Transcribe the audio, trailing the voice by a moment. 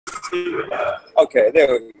Okay, there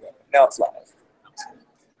we go. Now it's live.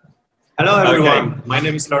 Hello everyone, my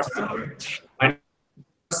name is Lars.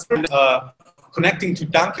 Connecting to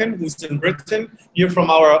Duncan, who's in Britain, here from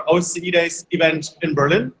our OSCEdays event in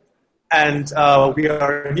Berlin. And we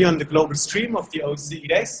are here on the global stream of the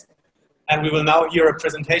OSCEdays. And we will now hear a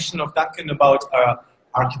presentation of Duncan about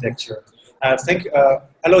architecture.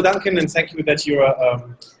 Hello Duncan, and thank you that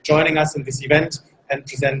you're joining us in this event and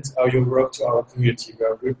present your work to our community.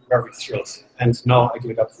 We're very thrilled. And now I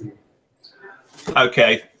give it up for you.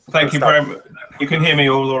 Okay, thank you very much. You can hear me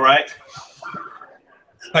all right?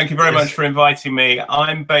 Thank you very much for inviting me.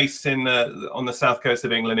 I'm based on the south coast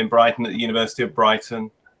of England in Brighton at the University of Brighton.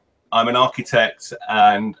 I'm an architect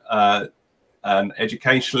and an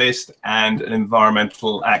educationalist and an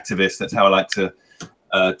environmental activist. That's how I like to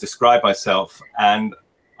describe myself. And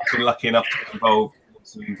I've been lucky enough to be involved in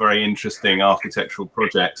some very interesting architectural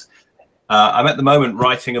projects. I'm at the moment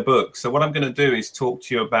writing a book. So what I'm going to do is talk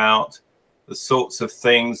to you about the sorts of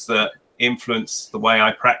things that influence the way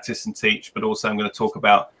I practice and teach, but also I'm going to talk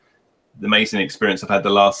about the amazing experience I've had the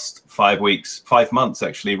last 5 months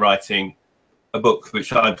actually, writing a book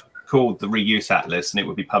which I've called the Reuse Atlas, and it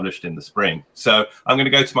will be published in the spring. So I'm going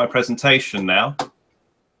to go to my presentation now,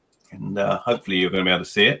 and hopefully you're going to be able to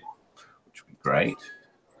see it, which would be great.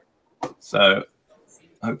 So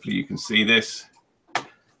hopefully you can see this.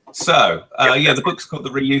 So yeah, the book's called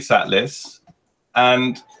the Reuse Atlas,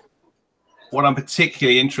 and what I'm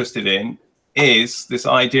particularly interested in is this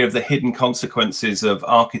idea of the hidden consequences of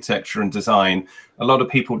architecture and design. A lot of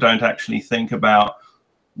people don't actually think about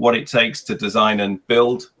what it takes to design and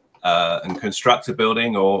build and construct a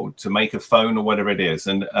building, or to make a phone, or whatever it is.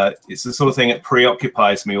 And it's the sort of thing that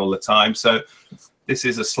preoccupies me all the time. So this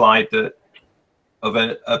is a slide of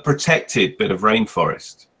a protected bit of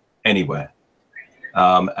rainforest anywhere.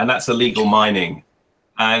 And that's illegal mining.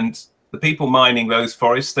 And the people mining those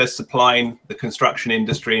forests, they're supplying the construction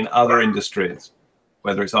industry and other industries,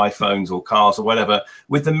 whether it's iPhones or cars or whatever,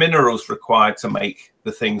 with the minerals required to make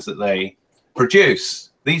the things that they produce.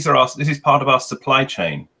 This is part of our supply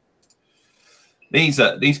chain.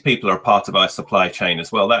 These people are part of our supply chain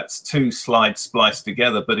as well. That's 2 slides spliced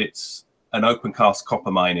together, but it's an open cast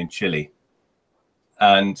copper mine in Chile.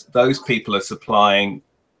 And those people are supplying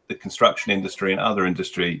the construction industry and other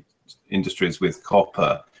industries with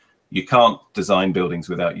copper. You can't design buildings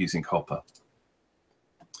without using copper.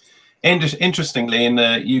 Interestingly, in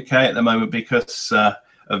the UK at the moment, because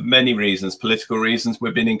of many reasons, political reasons,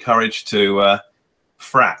 we've been encouraged to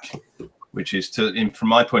frack, which is to, from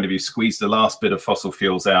my point of view, squeeze the last bit of fossil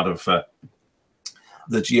fuels out of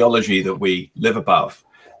the geology that we live above.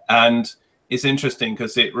 And it's interesting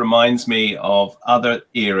because it reminds me of other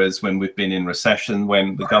eras when we've been in recession,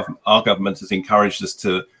 when our government has encouraged us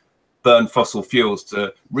to burn fossil fuels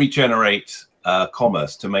to regenerate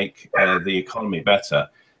commerce, to make the economy better.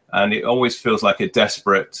 And it always feels like a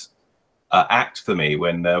desperate act for me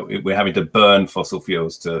when we're having to burn fossil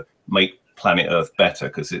fuels to make planet Earth better,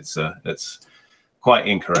 because it's quite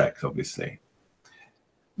incorrect, obviously.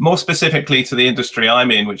 More specifically to the industry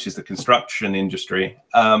I'm in, which is the construction industry,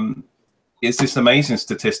 is this amazing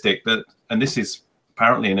statistic that, and this is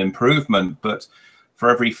apparently an improvement, but for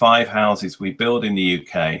every 5 houses we build in the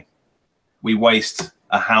UK, we waste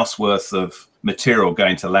a house worth of material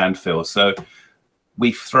going to landfill. So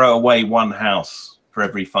we throw away 1 house for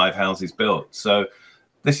every 5 houses built. So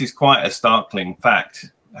this is quite a startling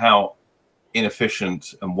fact, how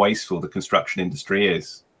inefficient and wasteful the construction industry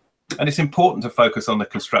is. And it's important to focus on the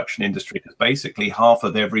construction industry because basically half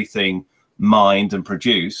of everything mined and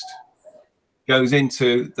produced goes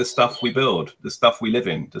into the stuff we build, the stuff we live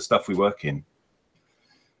in, the stuff we work in.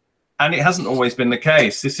 And it hasn't always been the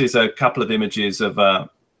case. This is a couple of images of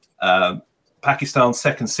Pakistan's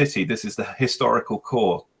second city. This is the historical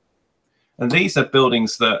core. And these are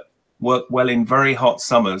buildings that work well in very hot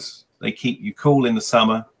summers. They keep you cool in the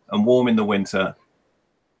summer and warm in the winter.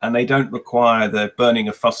 And they don't require the burning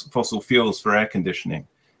of fossil fuels for air conditioning.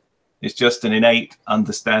 It's just an innate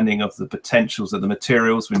understanding of the potentials of the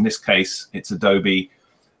materials. In this case, it's adobe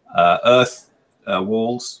earth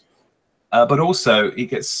walls. But also it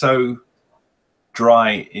gets so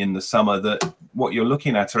dry in the summer that what you're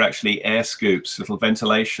looking at are actually air scoops, little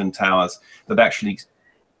ventilation towers that actually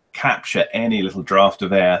capture any little draft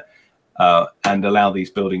of air and allow these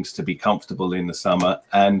buildings to be comfortable in the summer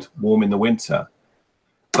and warm in the winter.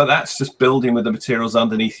 But that's just building with the materials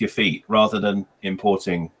underneath your feet rather than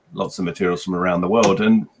importing lots of materials from around the world.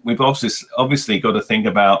 And we've obviously got to think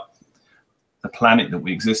about the planet that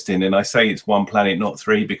we exist in. And I say it's 1 planet, not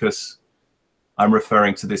 3, because I'm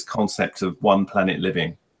referring to this concept of 1 planet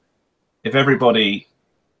living. If everybody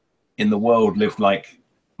in the world lived like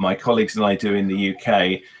my colleagues and I do in the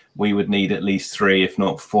UK, we would need at least 3, if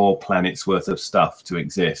not 4 planets worth of stuff to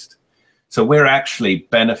exist. So we're actually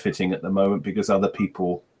benefiting at the moment because other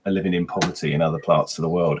people are living in poverty in other parts of the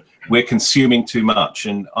world. We're consuming too much,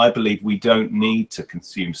 and I believe we don't need to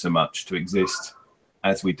consume so much to exist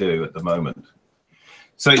as we do at the moment.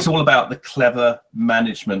 So it's all about the clever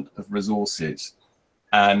management of resources,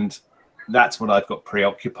 and that's what I've got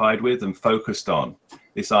preoccupied with and focused on,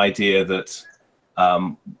 this idea that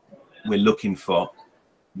we're looking for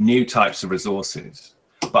new types of resources.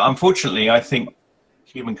 But unfortunately, I think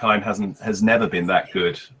humankind has never been that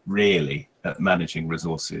good, really, at managing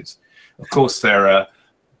resources. Of course, there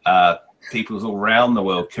are peoples all around the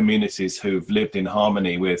world, communities who've lived in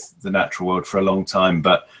harmony with the natural world for a long time,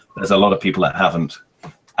 but there's a lot of people that haven't.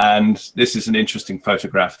 And this is an interesting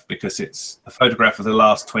photograph because it's a photograph of the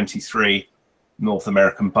last 23 North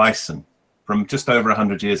American bison from just over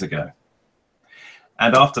 100 years ago.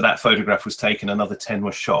 And after that photograph was taken, another 10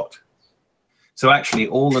 were shot. So actually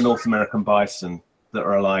all the North American bison that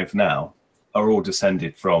are alive now are all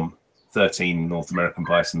descended from 13 North American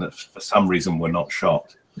bison that for some reason were not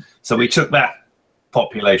shot. So we took that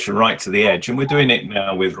population right to the edge, and we're doing it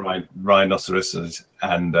now with rhinoceroses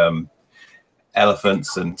and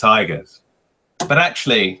elephants and tigers. But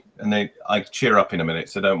actually, and I cheer up in a minute,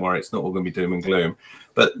 so don't worry, it's not all going to be doom and gloom.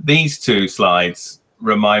 But these 2 slides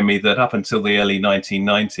remind me that up until the early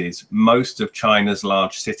 1990s, most of China's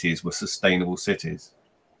large cities were sustainable cities.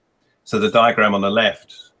 So the diagram on the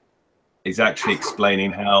left is actually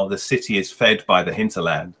explaining how the city is fed by the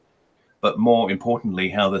hinterland, but more importantly,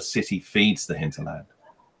 how the city feeds the hinterland.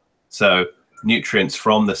 So nutrients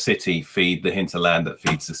from the city feed the hinterland that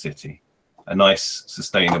feeds the city. A nice,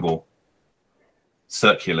 sustainable,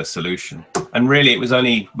 circular solution. And really, it was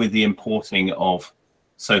only with the importing of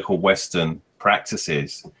so-called Western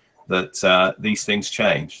practices that these things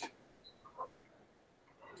changed.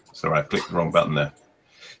 Sorry, I clicked the wrong button there.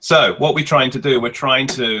 So what we're trying to do, we're trying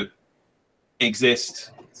to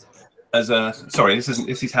exist as a, sorry, this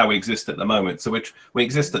is how we exist at the moment. So we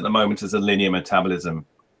exist at the moment as a linear metabolism.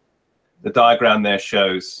 The diagram there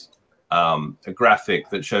shows a graphic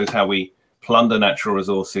that shows how we plunder natural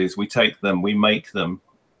resources. We take them, we make them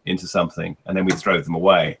into something, and then we throw them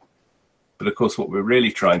away. But of course, what we're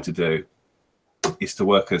really trying to do is to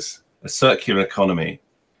work as a circular economy.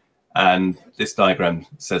 And this diagram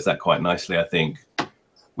says that quite nicely, I think.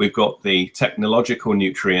 We've got the technological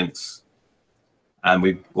nutrients, and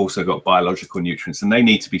we've also got biological nutrients, and they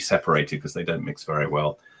need to be separated because they don't mix very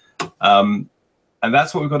well. And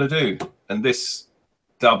that's what we've got to do. And this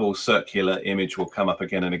double circular image will come up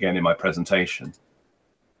again and again in my presentation.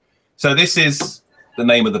 So this is the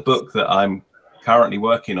name of the book that I'm currently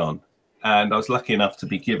working on. And I was lucky enough to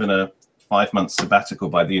be given a 5-month sabbatical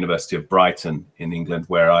by the University of Brighton in England,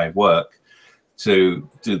 where I work, to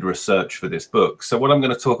do the research for this book. So what I'm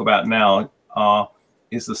going to talk about now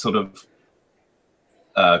is the sort of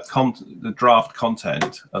the draft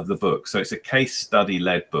content of the book. So it's a case study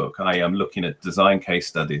led book. I am looking at design case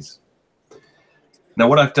studies. Now,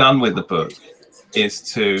 what I've done with the book is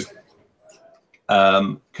to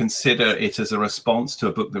consider it as a response to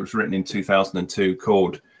a book that was written in 2002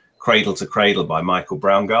 called Cradle to Cradle by Michael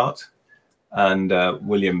Braungart and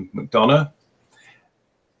William McDonough.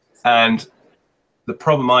 And the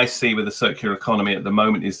problem I see with the circular economy at the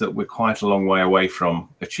moment is that we're quite a long way away from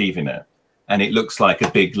achieving it. And it looks like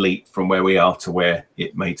a big leap from where we are to where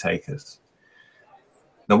it may take us.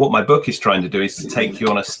 Now, what my book is trying to do is to take you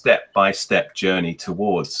on a step-by-step journey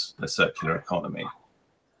towards a circular economy.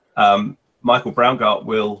 Michael Braungart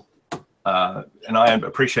will, and I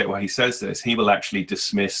appreciate why he says this, he will actually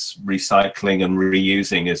dismiss recycling and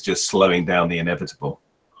reusing as just slowing down the inevitable.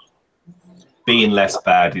 Being less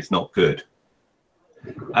bad is not good.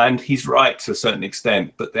 And he's right to a certain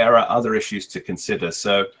extent, but there are other issues to consider.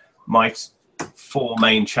 So my 4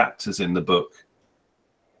 main chapters in the book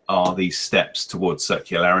are these steps towards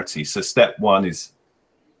circularity. So step 1 is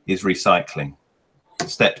recycling.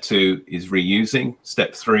 Step 2 is reusing.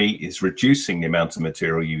 Step 3 is reducing the amount of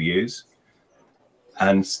material you use.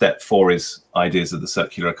 And step 4 is ideas of the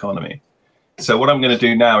circular economy. So what I'm going to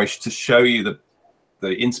do now is to show you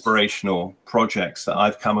the inspirational projects that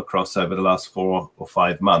I've come across over the last 4 or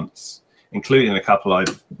 5 months, including a couple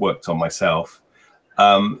I've worked on myself,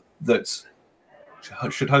 that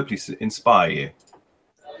should hopefully inspire you.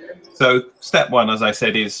 So step 1, as I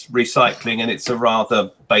said, is recycling, and it's a rather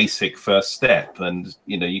basic first step. And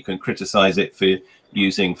you can criticize it for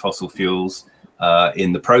using fossil fuels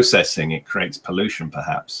in the processing. It creates pollution,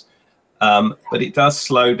 perhaps, but it does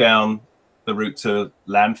slow down the route to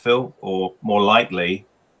landfill, or more likely,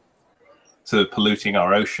 to polluting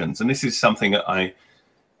our oceans. And this is something that I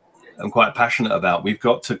am quite passionate about. We've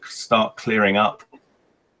got to start clearing up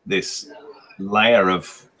this layer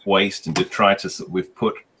of waste and detritus that we've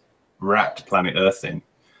wrapped planet Earth in.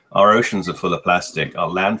 Our oceans are full of plastic, our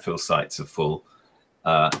landfill sites are full,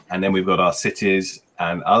 and then we've got our cities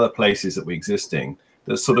and other places that we're existing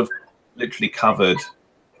that sort of literally covered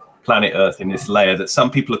planet Earth in this layer that some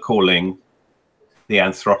people are calling the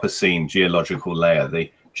Anthropocene geological layer,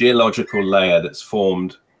 the geological layer that's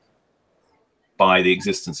formed by the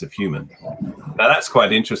existence of human. Now that's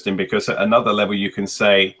quite interesting, because at another level you can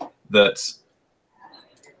say that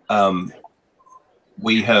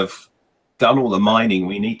we have done all the mining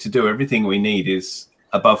we need to do. Everything we need is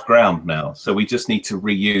above ground now. So we just need to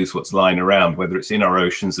reuse what's lying around, whether it's in our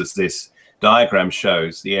oceans, as this diagram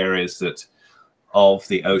shows, the areas that of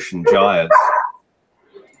the ocean gyres.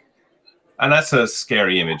 And that's a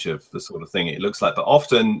scary image of the sort of thing it looks like. But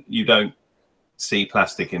often you don't see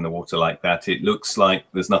plastic in the water like that. It looks like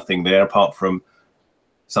there's nothing there apart from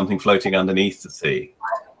something floating underneath the sea.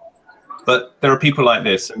 But there are people like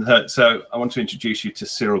this. And so I want to introduce you to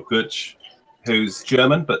Cyril Gutsch, who's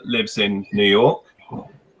German but lives in New York.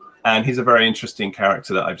 And he's a very interesting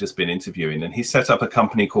character that I've just been interviewing. And he set up a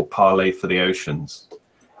company called Parley for the Oceans.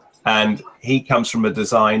 And he comes from a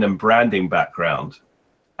design and branding background.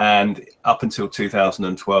 And up until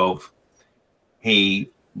 2012,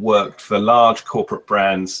 he worked for large corporate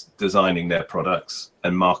brands designing their products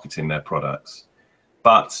and marketing their products.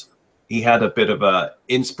 But he had a bit of an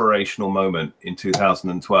inspirational moment in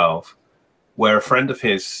 2012 where a friend of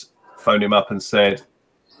his phoned him up and said,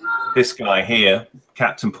 this guy here,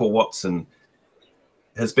 Captain Paul Watson,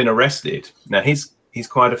 has been arrested. Now, he's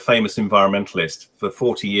quite a famous environmentalist. For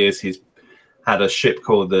 40 years, he's had a ship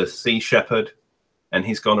called the Sea Shepherd, and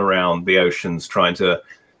he's gone around the oceans trying to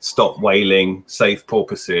stop whaling, save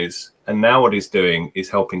porpoises. And now what he's doing is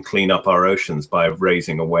helping clean up our oceans by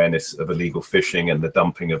raising awareness of illegal fishing and the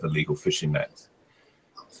dumping of illegal fishing nets.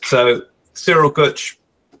 So Cyril Gutsch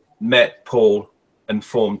met Paul and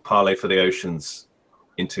formed Parley for the Oceans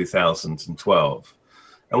in 2012.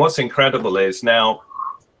 And what's incredible is now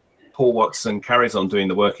Paul Watson carries on doing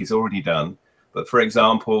the work he's already done. But for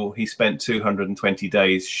example, he spent 220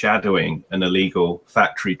 days shadowing an illegal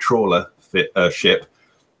factory trawler ship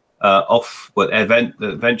off, but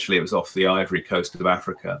eventually it was off the Ivory Coast of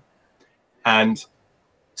Africa. And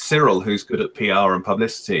Cyril, who's good at PR and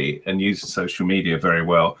publicity and used social media very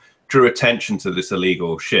well, drew attention to this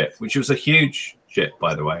illegal ship, which was a huge ship,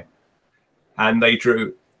 by the way. And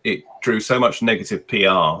it drew so much negative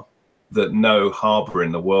PR that no harbor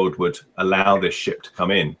in the world would allow this ship to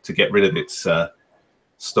come in to get rid of its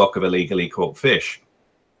stock of illegally caught fish.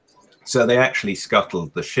 So they actually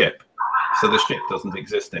scuttled the ship. So the ship doesn't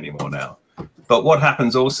exist anymore now. But what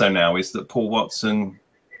happens also now is that Paul Watson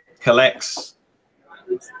collects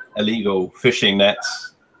illegal fishing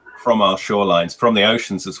nets from our shorelines, from the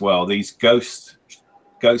oceans as well. These ghost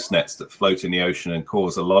nets that float in the ocean and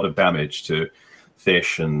cause a lot of damage to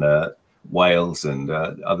fish and whales and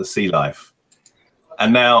other sea life.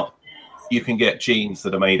 And now you can get jeans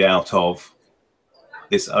that are made out of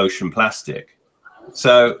this ocean plastic.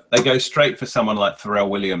 So they go straight for someone like Pharrell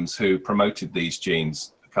Williams, who promoted these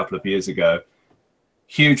jeans a couple of years ago.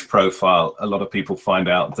 Huge profile. A lot of people find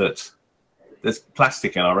out that there's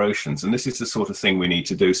plastic in our oceans, and this is the sort of thing we need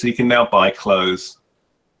to do. So you can now buy clothes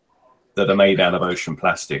that are made out of ocean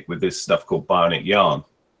plastic with this stuff called bionic yarn.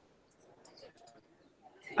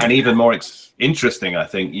 And even more interesting, I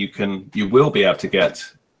think, you will be able to get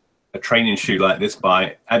a training shoe like this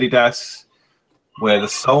by Adidas, where the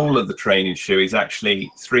sole of the training shoe is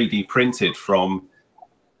actually 3D printed from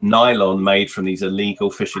nylon made from these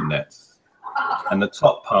illegal fishing nets. And the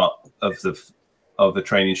top part of the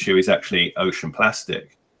training shoe is actually ocean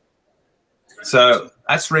plastic. So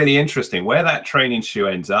that's really interesting. Where that training shoe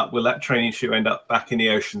ends up, will that training shoe end up back in the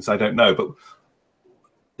oceans? I don't know, but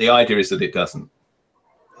the idea is that it doesn't.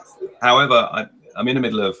 However, I'm in the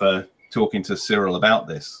middle of talking to Cyril about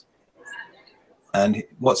this. And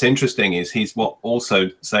what's interesting is he's also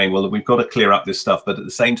saying, well, we've got to clear up this stuff, but at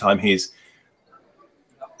the same time, he's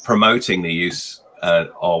promoting the use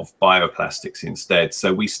of bioplastics instead.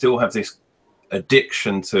 So we still have this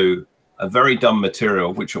addiction to a very dumb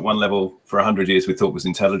material, which at one level for 100 years we thought was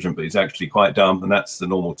intelligent, but it's actually quite dumb, and that's the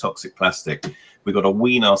normal toxic plastic. We've got to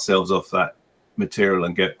wean ourselves off that material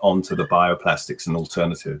and get onto the bioplastics and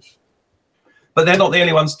alternatives. But they're not the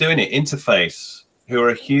only ones doing it. Interface, who are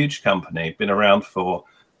a huge company, been around for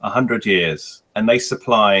 100 years, and they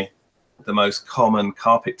supply the most common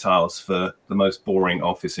carpet tiles for the most boring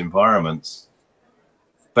office environments.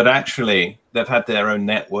 but actually they've had their own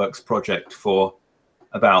networks project for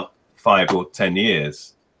about 5 or 10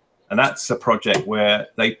 years. And that's a project where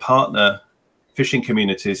they partner fishing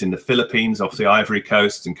communities in the Philippines, off the Ivory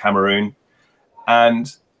Coast, and Cameroon,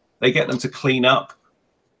 and they get them to clean up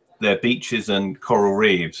their beaches and coral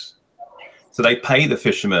reefs. So they pay the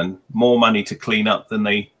fishermen more money to clean up than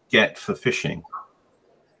they get for fishing.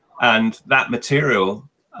 And that material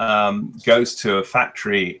goes to a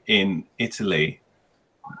factory in Italy,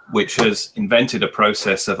 which has invented a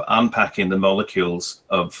process of unpacking the molecules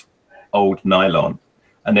of old nylon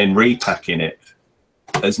and then repacking it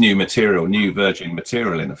as new material, new virgin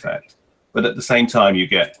material in effect. But at the same time, you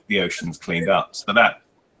get the oceans cleaned up, so that,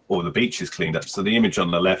 or the beaches cleaned up. So the image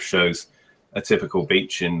on the left shows a typical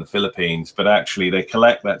beach in the Philippines, but actually they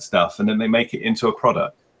collect that stuff and then they make it into a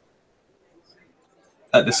product.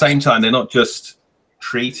 At the same time, they're not just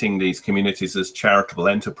treating these communities as charitable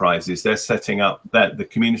enterprises, they're setting up, that the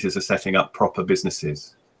communities are setting up proper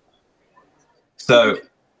businesses. So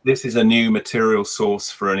this is a new material source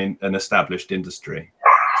for an established industry.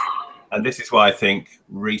 And this is why I think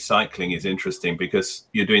recycling is interesting, because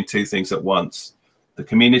you're doing two things at once. The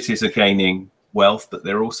communities are gaining wealth, but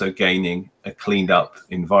they're also gaining a cleaned up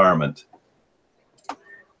environment.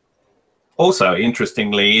 Also,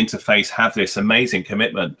 interestingly, Interface have this amazing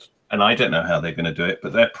commitment, and I don't know how they're going to do it,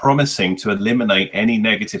 but they're promising to eliminate any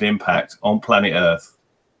negative impact on planet Earth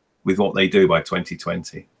with what they do by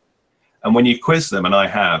 2020. And when you quiz them, and I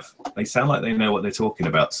have, they sound like they know what they're talking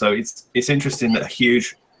about. So it's interesting that a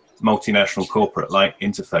huge multinational corporate like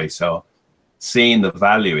Interface are seeing the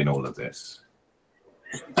value in all of this.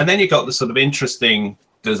 And then you've got the sort of interesting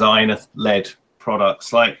designer-led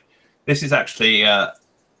products. Like this is actually a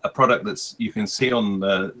product that's you can see on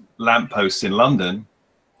the lampposts in London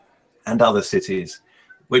and other cities,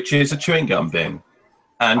 which is a chewing gum bin.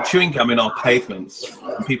 And chewing gum in our pavements,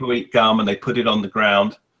 when people eat gum and they put it on the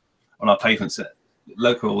ground on our pavements,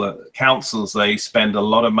 local councils, they spend a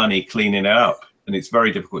lot of money cleaning it up, and it's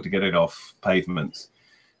very difficult to get it off pavements.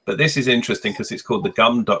 But this is interesting because it's called the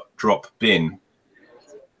gum drop bin.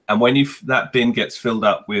 And when that bin gets filled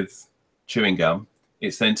up with chewing gum,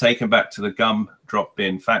 it's then taken back to the gum drop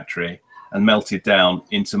bin factory and melted down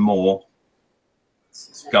into more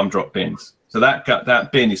gum drop bins. So that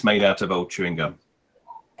bin is made out of old chewing gum.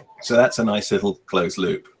 So that's a nice little closed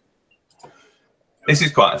loop. This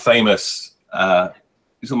is quite a famous,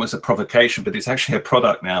 it's almost a provocation, but it's actually a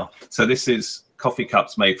product now. So this is coffee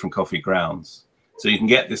cups made from coffee grounds. So you can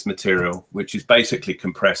get this material, which is basically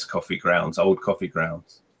compressed coffee grounds, old coffee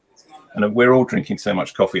grounds. And we're all drinking so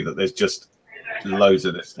much coffee that there's just loads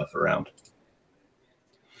of this stuff around.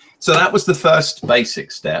 So that was the first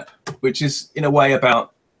basic step, which is in a way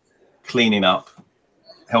about cleaning up,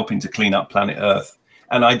 helping to clean up planet Earth,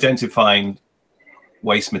 and identifying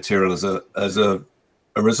waste material as a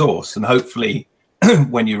resource. And hopefully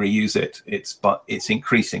when you reuse it, it's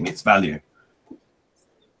increasing its value.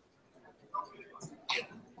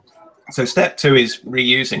 So step 2 is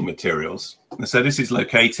reusing materials. So this is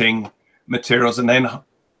locating materials and then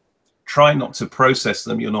try not to process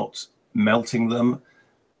them. You're not melting them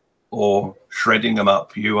or shredding them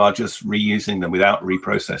up. You are just reusing them without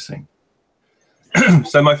reprocessing.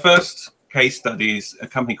 So my first case study is a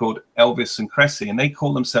company called Elvis and Cressy, and they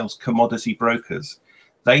call themselves commodity brokers.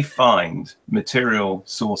 They find material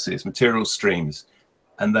sources, material streams,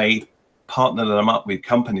 and they partner them up with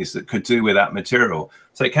companies that could do with that material.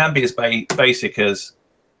 So it can be as basic as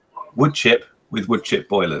wood chip with wood chip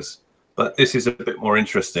boilers. But this is a bit more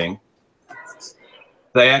interesting.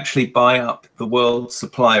 They actually buy up the world's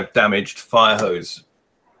supply of damaged fire hose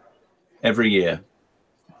every year.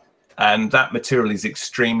 And that material is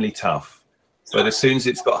extremely tough. But as soon as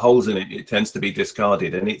it's got holes in it, it tends to be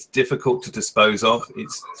discarded. And it's difficult to dispose of.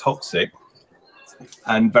 It's toxic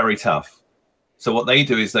and very tough. So what they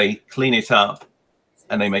do is they clean it up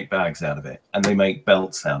and they make bags out of it. And they make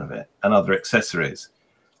belts out of it and other accessories.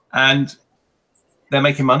 And they're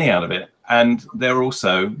making money out of it. And they're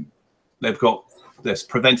also, they're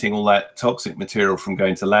preventing all that toxic material from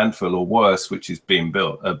going to landfill or worse, which is being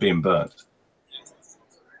burnt.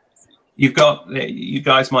 You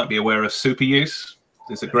guys might be aware of Superuse.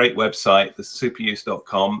 There's a great website. The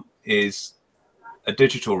superuse.com is a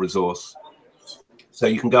digital resource. So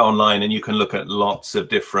you can go online and you can look at lots of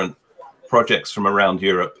different projects from around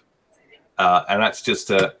Europe. And that's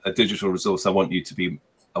just a digital resource I want you to be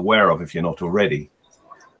aware of if you're not already.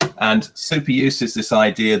 And Superuse is this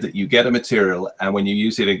idea that you get a material and when you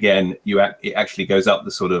use it again, it actually goes up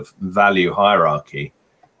the sort of value hierarchy.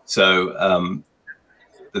 So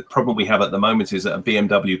the problem we have at the moment is that a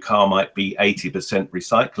BMW car might be 80%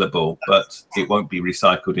 recyclable, but it won't be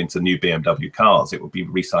recycled into new BMW cars. It will be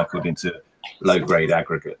recycled into low-grade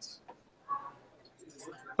aggregates.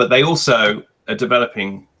 But they also are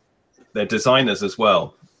developing, they're designers as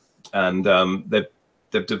well, and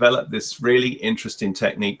they've developed this really interesting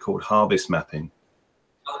technique called harvest mapping.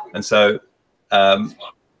 And so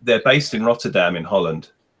they're based in Rotterdam in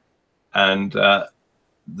Holland, and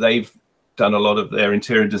they've done a lot of their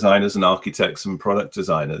interior designers and architects and product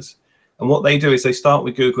designers. And what they do is they start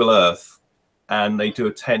with Google Earth, and they do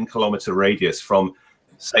a 10-kilometer radius from,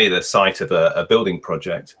 say, the site of a building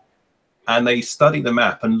project. And they study the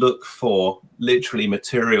map and look for literally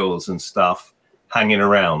materials and stuff hanging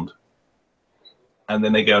around. And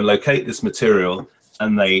then they go and locate this material,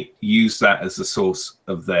 and they use that as the source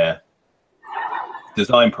of their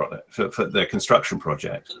design product for their construction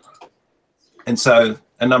project. And so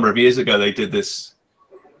a number of years ago, they did this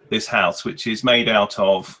house, which is made out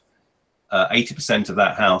of 80% of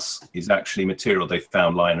that house is actually material they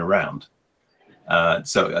found lying around.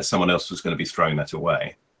 So someone else was going to be throwing that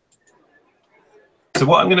away. So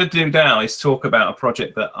what I'm going to do now is talk about a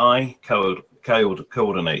project that I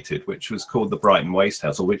coordinated, which was called the Brighton Waste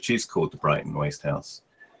House, or which is called the Brighton Waste House.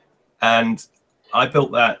 And I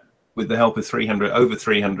built that with the help of over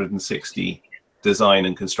 360 design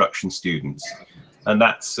and construction students. And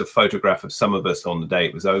that's a photograph of some of us on the day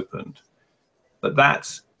it was opened. But that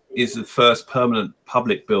is the first permanent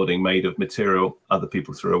public building made of material other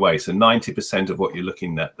people threw away. So 90% of what you're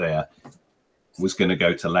looking at there was going to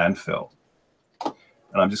go to landfill.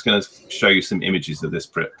 And I'm just going to show you some images of this,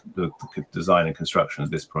 the design and construction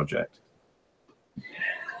of this project.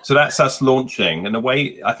 So that's us launching. And the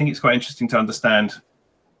way, I think it's quite interesting to understand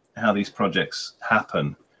how these projects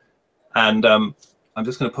happen. And I'm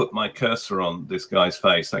just going to put my cursor on this guy's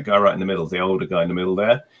face, that guy right in the middle, the older guy in the middle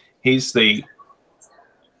there. He's the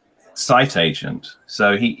site agent.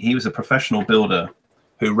 So he was a professional builder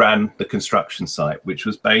who ran the construction site, which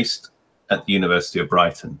was based at the University of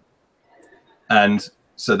Brighton. And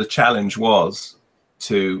so the challenge was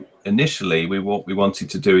to, initially, what we wanted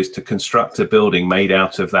to do is to construct a building made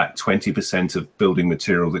out of that 20% of building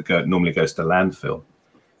material that normally goes to landfill,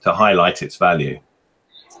 to highlight its value.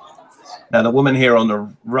 Now, the woman here on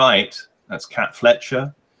the right, that's Kat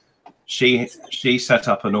Fletcher. She set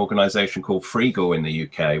up an organization called Freegal in the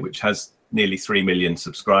UK, which has nearly 3 million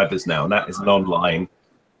subscribers now. And that is an online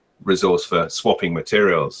resource for swapping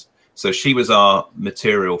materials. So she was our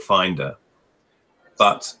material finder.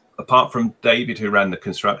 But apart from David, who ran the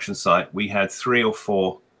construction site, we had 3 or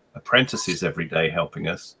 4 apprentices every day helping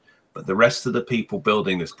us. But the rest of the people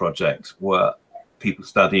building this project were people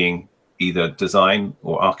studying either design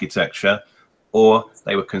or architecture, or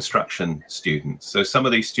they were construction students. So some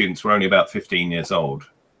of these students were only about 15 years old.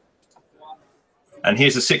 And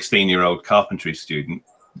here's a 16-year-old carpentry student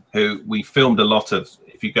who we filmed a lot of.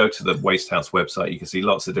 If you go to the Waste House website, you can see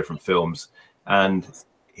lots of different films. And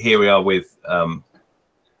here we are with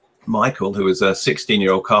Michael, who is a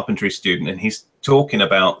 16-year-old carpentry student, and he's talking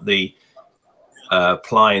about the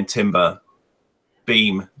ply and timber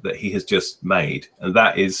beam that he has just made. And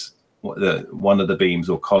that is one of the beams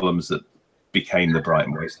or columns that became the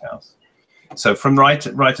Brighton Waste House. So from right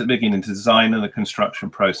at the beginning, the design and the construction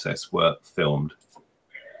process were filmed.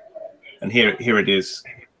 And here it is,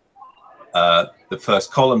 the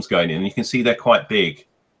first columns going in. You can see they're quite big.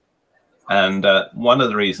 And one of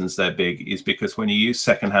the reasons they're big is because when you use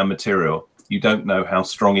secondhand material, you don't know how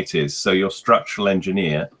strong it is. So your structural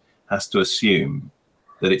engineer has to assume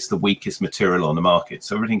that it's the weakest material on the market.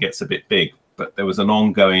 So everything gets a bit big. But there was an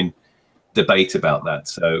ongoing debate about that.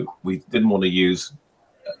 So we didn't want to use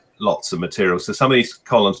lots of material. So some of these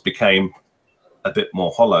columns became a bit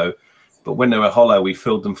more hollow. But when they were hollow, we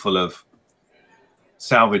filled them full of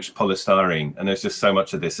salvaged polystyrene. And there's just so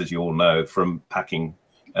much of this, as you all know, from packing,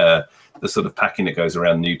 the sort of packing that goes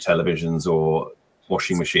around new televisions or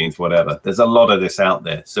washing machines, whatever. There's a lot of this out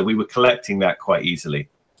there. So we were collecting that quite easily.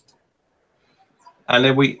 And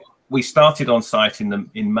then we started on site in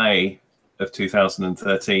May of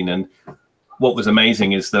 2013. And what was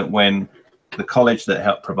amazing is that when the college that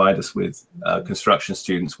helped provide us with construction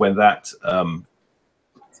students, when that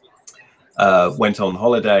went on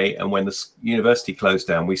holiday and when the university closed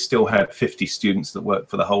down, we still had 50 students that worked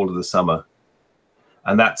for the whole of the summer.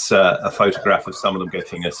 And that's a photograph of some of them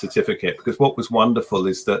getting a certificate, because what was wonderful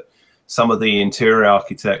is that some of the interior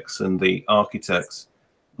architects and the architects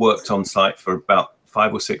worked on site for about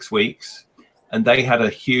 5 or 6 weeks, and they had a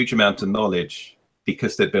huge amount of knowledge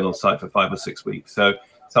because they'd been on site for 5 or 6 weeks. So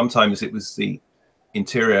sometimes it was the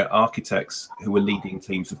interior architects who were leading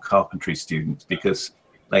teams of carpentry students, because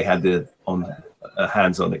they had the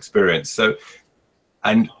hands-on experience. So,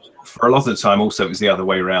 and for a lot of the time also it was the other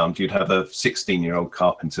way around. You'd have a 16-year-old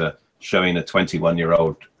carpenter showing a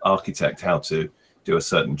 21-year-old architect how to do a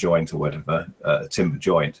certain joint or whatever, a timber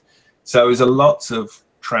joint. So it was a lot of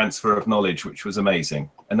transfer of knowledge, which was amazing.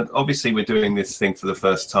 And obviously we're doing this thing for the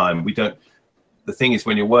first time. The thing is,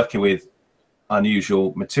 when you're working with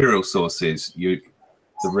unusual material sources,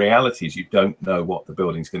 the reality is you don't know what the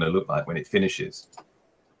building's going to look like when it finishes.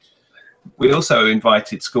 We also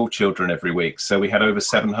invited school children every week. So we had over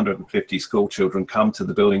 750 school children come to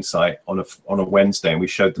the building site on a Wednesday, and we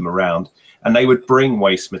showed them around, and they would bring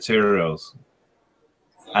waste materials.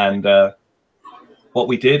 And what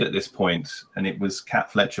we did at this point, and it was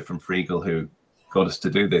Kat Fletcher from Freegal who got us to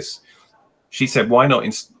do this, she said, why not,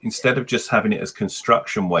 instead of just having it as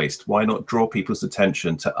construction waste, why not draw people's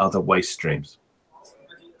attention to other waste streams?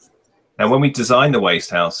 Now, when we designed the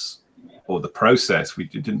waste house, or the process, we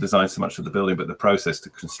didn't design so much of the building, but the process to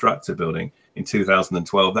construct a building in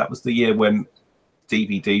 2012, that was the year when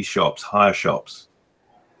DVD shops, hire shops,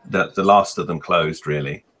 the last of them closed,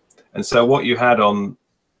 really. And so what you had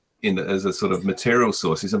as a sort of material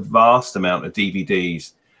source is a vast amount of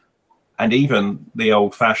DVDs, and even the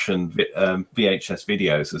old-fashioned VHS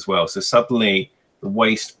videos as well. So suddenly the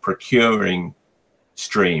waste procuring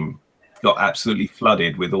stream got absolutely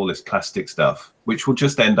flooded with all this plastic stuff, which will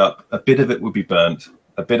just end up, a bit of it will be burnt,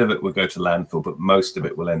 a bit of it will go to landfill, but most of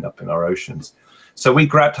it will end up in our oceans. So we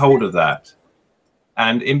grabbed hold of that,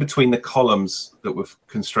 and in between the columns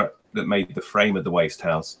that made the frame of the waste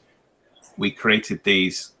house, we created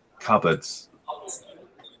these cupboards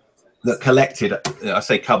that collected, I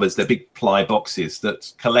say cupboards, they're big ply boxes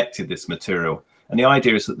that collected this material. And the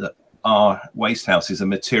idea is that our waste house is a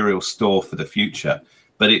material store for the future,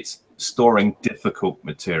 but it's storing difficult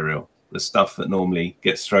material, the stuff that normally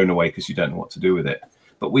gets thrown away because you don't know what to do with it.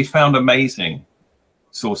 But we found amazing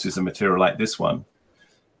sources of material like this one.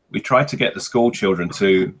 We tried to get the school children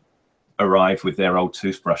to arrive with their old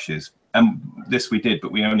toothbrushes, and this we did,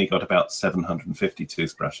 but we only got about 750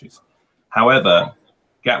 toothbrushes. However,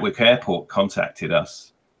 Gatwick Airport contacted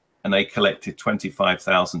us, and they collected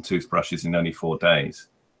 25,000 toothbrushes in only 4 days.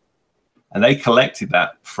 And they collected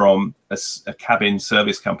that from a cabin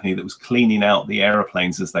service company that was cleaning out the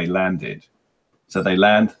aeroplanes as they landed. So they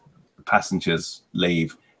land, the passengers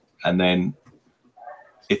leave, and then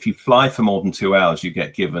if you fly for more than 2 hours, you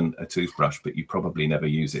get given a toothbrush, but you probably never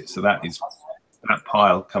use it. So that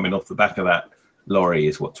pile coming off the back of that lorry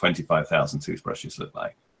is what 25,000 toothbrushes look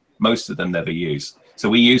like. Most of them never used. So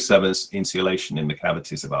we use them as insulation in the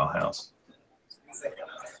cavities of our house.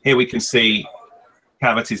 Here we can see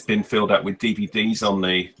cavities been filled up with DVDs on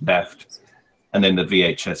the left, and then the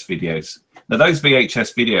VHS videos. Now those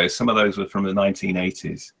VHS videos, some of those were from the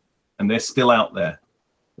 1980s, and they're still out there.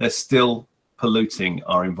 They're still polluting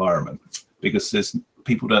our environment because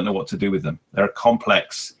people don't know what to do with them. They're a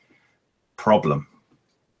complex problem.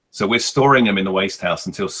 So we're storing them in the waste house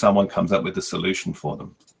until someone comes up with a solution for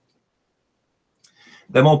them.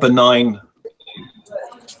 They're more benign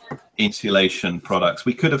insulation products.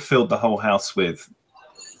 We could have filled the whole house with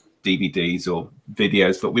DVDs or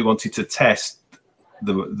videos, but we wanted to test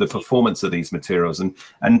the performance of these materials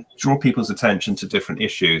and draw people's attention to different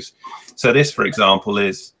issues. So this, for example,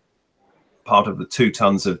 is part of the 2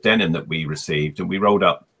 tons of denim that we received, and we rolled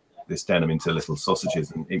up this denim into little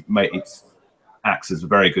sausages, and it acts as a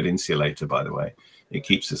very good insulator, by the way. It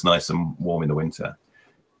keeps us nice and warm in the winter.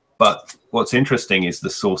 But what's interesting is the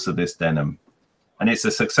source of this denim, and it's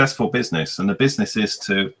a successful business, and the business is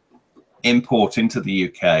to import into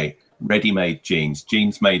the UK ready-made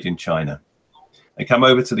jeans made in China. They come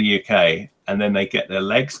over to the UK, and then they get their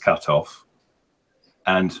legs cut off,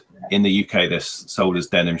 and in the UK they're sold as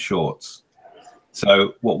denim shorts.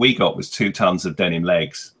 So what we got was 2 tons of denim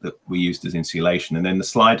legs that we used as insulation, and then the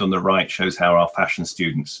slide on the right shows how our fashion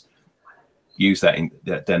students use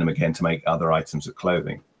that denim again to make other items of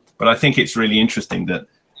clothing. But I think it's really interesting that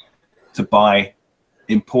to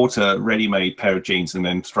import a ready-made pair of jeans and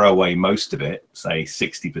then throw away most of it, say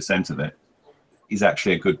 60% of it, is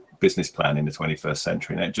actually a good business plan in the 21st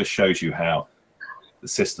century. And it just shows you how the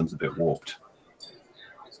system's a bit warped.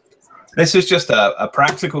 This is just a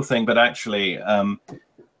practical thing, but actually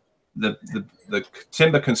the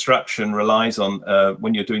timber construction relies on,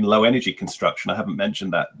 when you're doing low energy construction, I haven't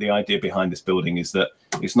mentioned that, the idea behind this building is that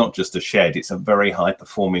it's not just a shed, it's a very high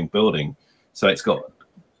performing building. So it's got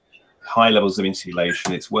high levels of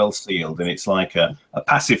insulation, it's well sealed, and it's like a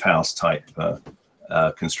passive house type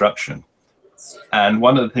construction. And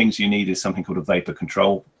one of the things you need is something called a vapor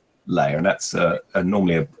control layer, and that's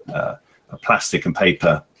normally a plastic and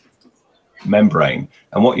paper membrane.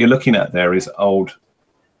 And what you're looking at there is old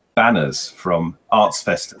banners from arts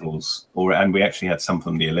festivals, and we actually had some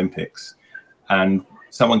from the Olympics. And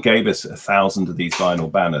someone gave us 1,000 of these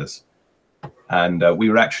vinyl banners. And we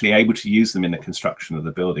were actually able to use them in the construction of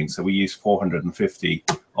the building. So we used 450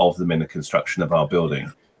 of them in the construction of our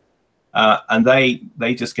building. And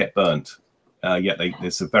they just get burnt. Yet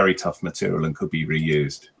it's a very tough material and could be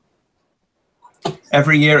reused.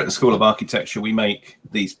 Every year at the School of Architecture, we make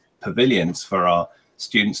these pavilions for our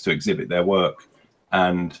students to exhibit their work.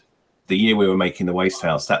 And the year we were making the waste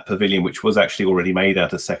house, that pavilion, which was actually already made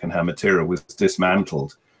out of secondhand material, was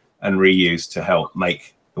dismantled and reused to help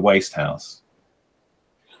make the waste house.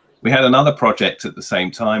 We had another project at the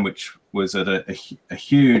same time, which was at a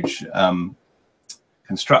huge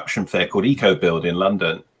construction fair called EcoBuild in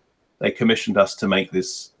London. They commissioned us to make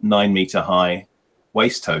this 9-meter high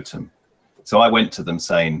waste totem. So I went to them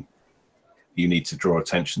saying, you need to draw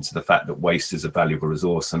attention to the fact that waste is a valuable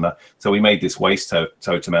resource. And so we made this waste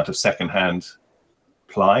totem out of secondhand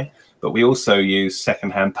ply, but we also use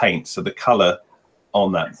secondhand paint. So the color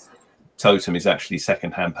on that totem is actually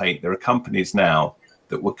secondhand paint. There are companies now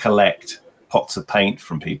that will collect pots of paint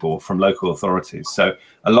from people, from local authorities. So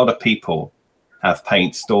a lot of people have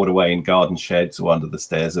paint stored away in garden sheds or under the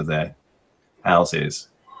stairs of their houses.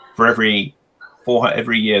 For every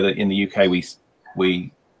year that in the UK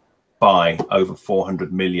we buy over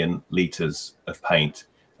 400 million litres of paint,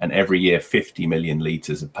 and every year 50 million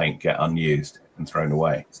litres of paint get unused and thrown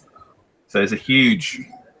away. So there's a huge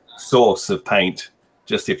source of paint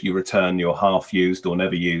just if you return your half-used or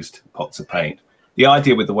never used pots of paint. The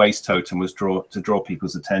idea with the waste totem was to draw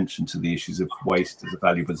people's attention to the issues of waste as a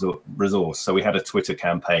valuable resource. So we had a Twitter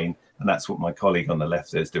campaign, and that's what my colleague on the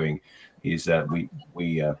left there is doing. Is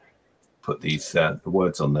we put these the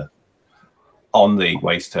words on the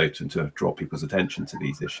waste totem to draw people's attention to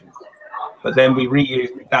these issues. But then we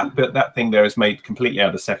reused that thing there is made completely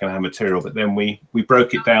out of secondhand material. But then we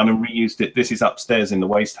broke it down and reused it. This is upstairs in the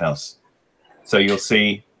waste house. So you'll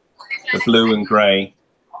see the blue and grey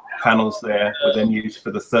panels there were then used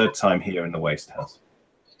for the 3rd time here in the waste house.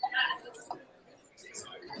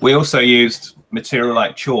 We also used material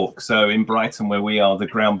like chalk. So in Brighton, where we are, the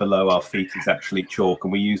ground below our feet is actually chalk,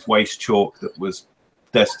 and we used waste chalk that was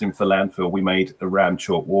destined for landfill. We made a round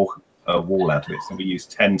chalk wall out of it. So we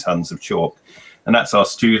used 10 tons of chalk, and that's our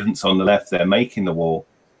students on the left there making the wall.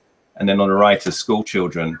 And then on the right are school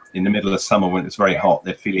children in the middle of summer when it's very hot.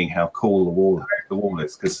 They're feeling how cool the wall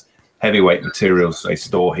is, because heavyweight materials, they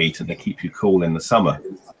store heat and they keep you cool in the summer.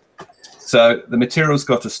 So the material's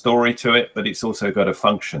got a story to it, but it's also got a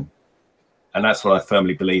function. And that's what I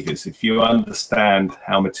firmly believe is if you understand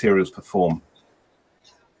how materials perform,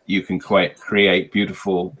 you can create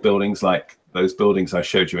beautiful buildings like those buildings I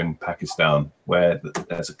showed you in Pakistan, where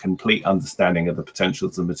there's a complete understanding of the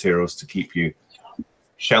potentials of materials to keep you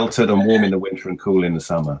sheltered and warm in the winter and cool in the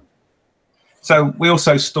summer. So we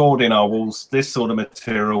also stored in our walls this sort of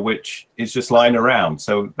material, which is just lying around.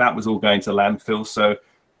 So that was all going to landfill. So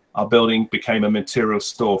our building became a material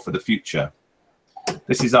store for the future.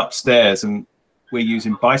 This is upstairs, and we're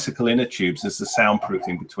using bicycle inner tubes as the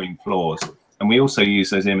soundproofing between floors. And we also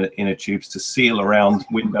use those inner tubes to seal around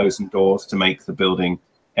windows and doors to make the building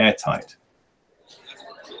airtight.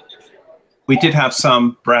 We did have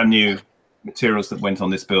some brand new materials that went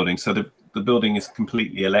on this building. So the building is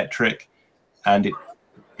completely electric, and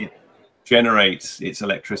it generates its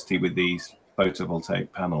electricity with these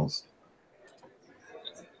photovoltaic panels.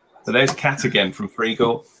 So there's Kat again from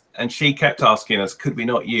Freegal, and she kept asking us, could we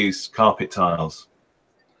not use carpet tiles?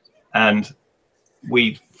 And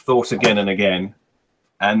we thought again and again,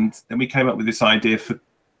 and then we came up with this idea for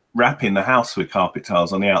wrapping the house with carpet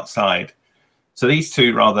tiles on the outside. So these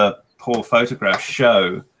two rather poor photographs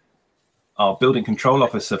show our building control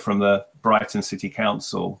officer from the Brighton City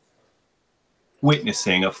Council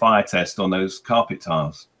witnessing a fire test on those carpet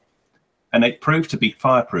tiles, and it proved to be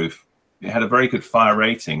fireproof. It had a very good fire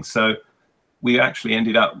rating, so we actually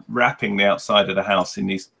ended up wrapping the outside of the house in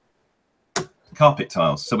these carpet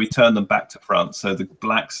tiles. So we turned them back to front, so the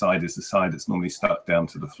black side is the side that's normally stuck down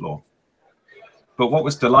to the floor. But what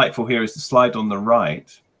was delightful here is the slide on the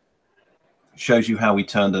right shows you how we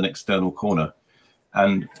turned an external corner,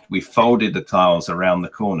 and we folded the tiles around the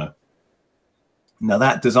corner. Now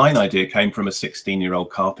that design idea came from a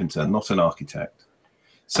 16-year-old carpenter, not an architect.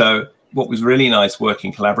 So what was really nice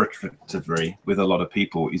working collaboratively with a lot of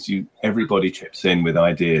people is everybody chips in with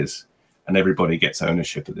ideas and everybody gets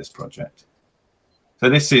ownership of this project. So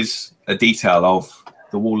this is a detail of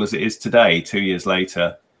the wall as it is today, 2 years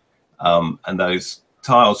later. And those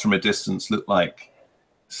tiles from a distance look like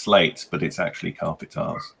slates, but it's actually carpet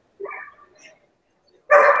tiles.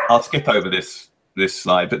 I'll skip over this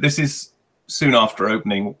slide, but this is soon after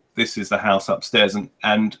opening. This is the house upstairs,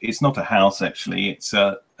 and it's not a house actually. It's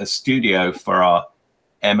a studio for our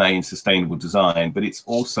MA in sustainable design, but it's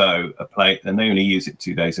also a place, and they only use it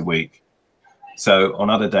 2 days a week. So on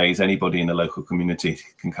other days, anybody in the local community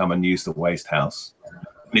can come and use the waste house.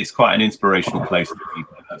 And it's quite an inspirational place for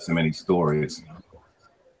people that have so many stories.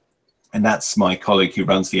 And that's my colleague who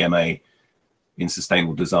runs the MA in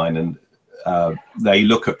sustainable design, and they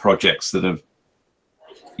look at projects that are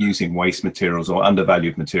using waste materials or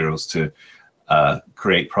undervalued materials to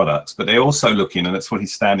create products. But they're also looking, and that's what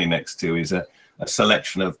he's standing next to, is a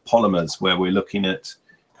selection of polymers where we're looking at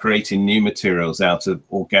creating new materials out of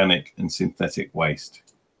organic and synthetic waste.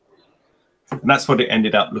 And that's what it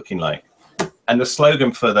ended up looking like. And the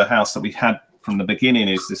slogan for the house that we had from the beginning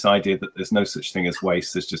is this idea that there's no such thing as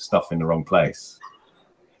waste, there's just stuff in the wrong place.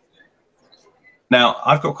 Now,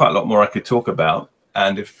 I've got quite a lot more I could talk about,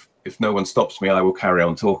 and if no one stops me, I will carry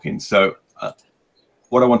on talking. So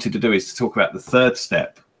what I wanted to do is to talk about the third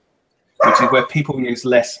step, which is where people use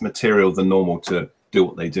less material than normal to do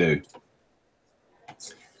what they do.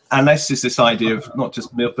 And this is this idea of not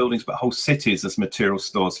just buildings, but whole cities as material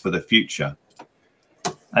stores for the future.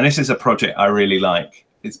 And this is a project I really like.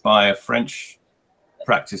 It's by a French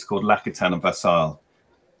practice called L'Aquitaine and Vassal.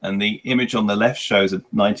 And the image on the left shows a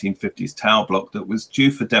 1950s tower block that was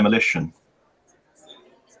due for demolition.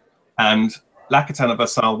 And L'Aquitaine and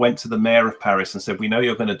Vassal went to the mayor of Paris and said, we know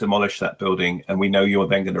you're going to demolish that building, and we know you're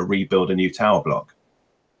then going to rebuild a new tower block.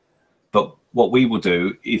 But what we will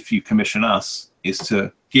do, if you commission us, is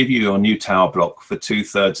to give you your new tower block for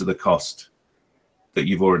 2/3 of the cost that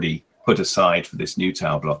you've already put aside for this new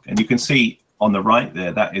tower block. And you can see on the right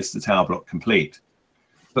there, that is the tower block complete.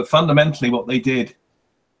 But fundamentally what they did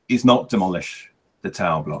is not demolish the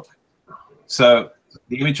tower block. So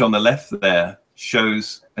the image on the left there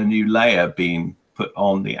shows a new layer being put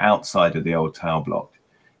on the outside of the old tower block.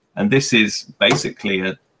 And this is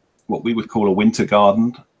basically what we would call a winter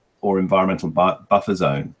garden or environmental buffer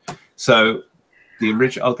zone. So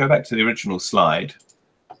I'll go back to the original slide,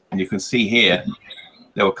 and you can see here,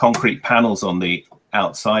 there were concrete panels on the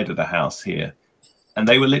outside of the house here. And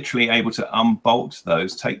they were literally able to unbolt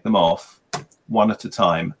those, take them off one at a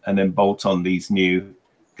time, and then bolt on these new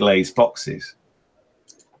glazed boxes.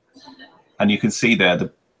 And you can see there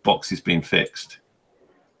the boxes being fixed.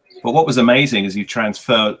 But what was amazing is you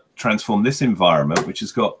transform this environment, which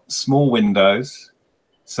has got small windows,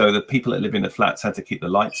 so the people that live in the flats had to keep the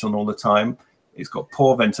lights on all the time. It's got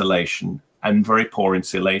poor ventilation and very poor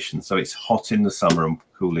insulation, so it's hot in the summer and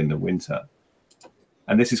cool in the winter.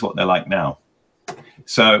 And this is what they're like now.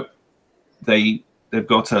 So they've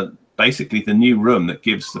got basically the new room that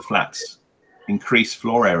gives the flats increased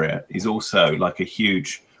floor area is also like a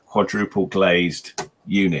huge quadruple glazed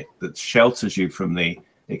unit that shelters you from the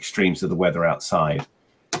extremes of the weather outside.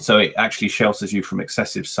 So it actually shelters you from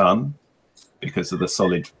excessive sun because of the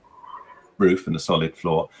solid roof and the solid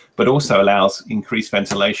floor, but also allows increased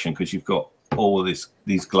ventilation because you've got all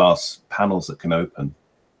these glass panels that can open,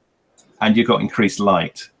 and you've got increased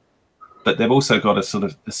light. But they've also got a sort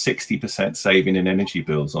of a 60% saving in energy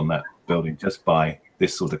bills on that building just by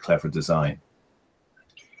this sort of clever design.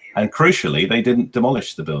 And crucially, they didn't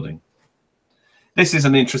demolish the building. This is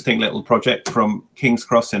an interesting little project from King's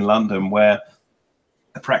Cross in London, where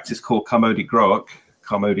a practice called Carmody Groak,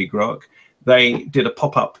 they did a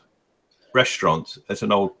pop-up restaurant at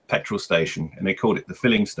an old petrol station, and they called it the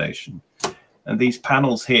filling station. And these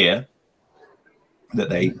panels here that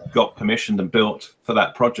they got commissioned and built for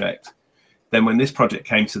that project, then when this project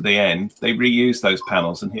came to the end, they reused those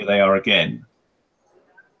panels, and here they are again.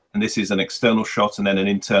 And this is an external shot and then an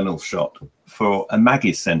internal shot for a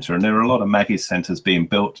Maggie's Centre. And there are a lot of Maggie's Centres being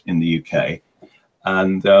built in the UK,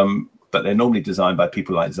 and but they're normally designed by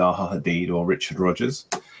people like Zaha Hadid or Richard Rogers.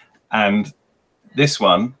 And this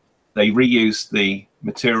one, they reused the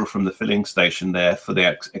material from the filling station there for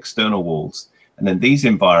the external walls. And then these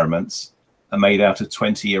environments are made out of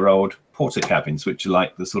 20-year-old porter cabins, which are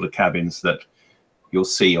like the sort of cabins that you'll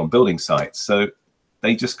see on building sites. So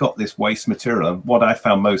they just got this waste material. And what I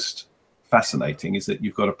found most fascinating is that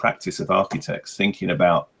you've got a practice of architects thinking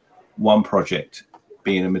about one project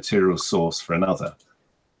being a material source for another.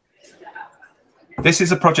 This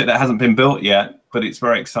is a project that hasn't been built yet, but it's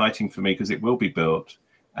very exciting for me because it will be built.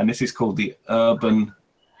 And this is called the Urban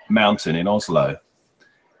Mountain in Oslo.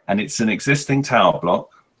 And it's an existing tower block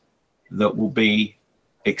that will be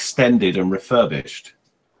extended and refurbished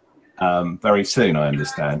very soon, I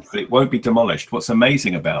understand, but it won't be demolished. What's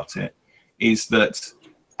amazing about it is that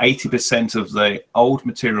 80% of the old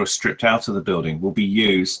material stripped out of the building will be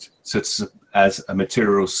used as a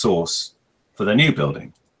material source for the new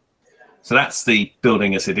building. So that's the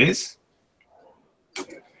building as it is,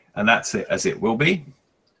 and that's it as it will be.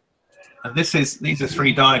 And these are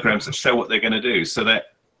 3 diagrams that show what they're going to do. So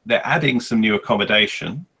they're adding some new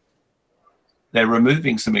accommodation, they're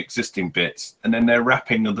removing some existing bits, and then they're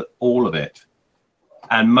wrapping all of it.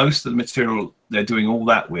 And most of the material they're doing all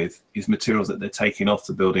that with is materials that they're taking off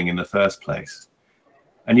the building in the first place.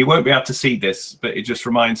 And you won't be able to see this, but it just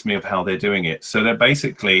reminds me of how they're doing it. So they're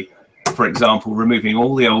basically, for example, removing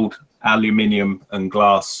all the old aluminium and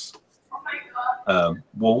glass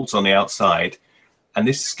walls on the outside. And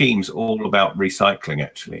this scheme's all about recycling,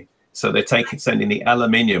 actually. So they're sending the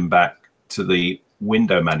aluminium back to the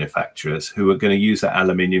window manufacturers who are going to use that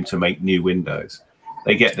aluminium to make new windows.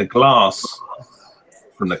 They get the glass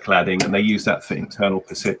from the cladding and they use that for internal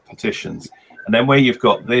partitions. And then where you've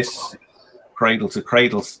got this cradle to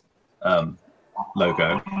cradle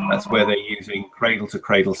logo, that's where they're using cradle to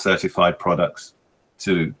cradle certified products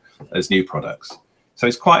as new products. So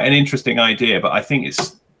it's quite an interesting idea, but I think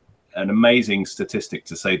it's an amazing statistic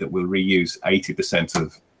to say that we'll reuse 80%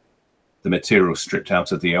 of the material stripped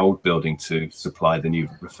out of the old building to supply the new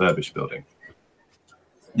refurbished building.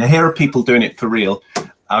 Now, here are people doing it for real.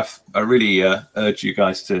 I really urge you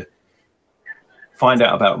guys to find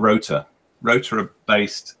out about Rota. Rota are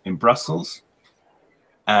based in Brussels,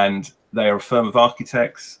 and they are a firm of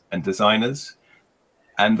architects and designers,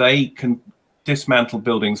 and they can dismantle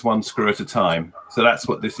buildings 1 screw at a time. So that's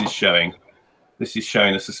what this is showing. This is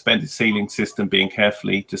showing a suspended ceiling system being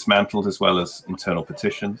carefully dismantled, as well as internal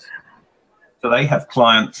partitions. So they have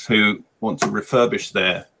clients who want to refurbish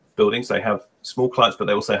their buildings. They have small clients, but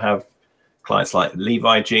they also have clients like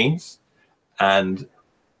Levi Jeans. And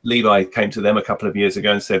Levi came to them a couple of years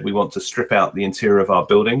ago and said, we want to strip out the interior of our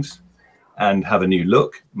buildings and have a new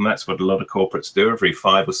look. And that's what a lot of corporates do. Every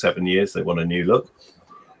 5 or 7 years, they want a new look.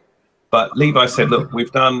 But Levi said, look,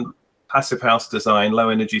 we've done passive house design, low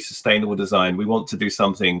energy, sustainable design. We want to do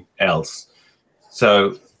something else.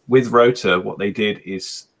 So with Rota, what they did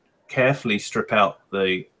is carefully strip out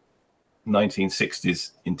the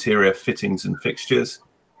 1960s interior fittings and fixtures,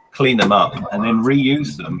 clean them up, and then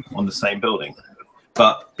reuse them on the same building.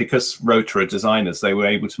 But because Rota are designers, they were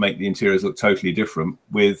able to make the interiors look totally different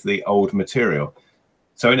with the old material.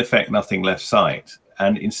 So in effect, nothing left site.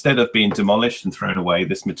 And instead of being demolished and thrown away,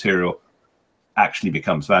 this material actually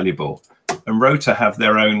becomes valuable. And Rota have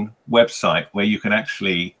their own website where you can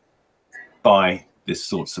actually buy this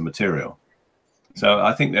sorts of material. So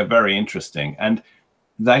I think they're very interesting, and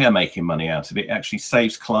they are making money out of it. It actually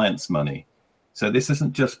saves clients money. So this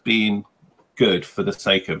isn't just being good for the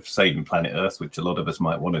sake of saving planet Earth, which a lot of us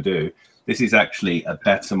might want to do. This is actually a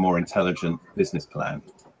better, more intelligent business plan.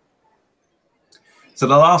 So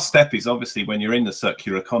the last step is obviously when you're in the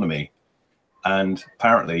circular economy, and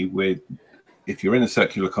apparently if you're in the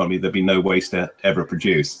circular economy, there'll be no waste ever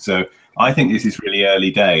produced. So I think this is really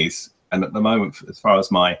early days. And at the moment, as far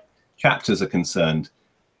as my chapters are concerned,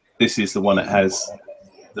 this is the one that has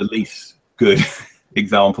the least good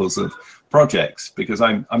examples of projects, because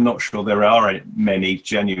I'm not sure there are many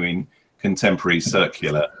genuine contemporary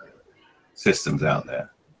circular systems out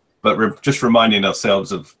there. But we're just reminding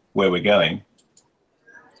ourselves of where we're going.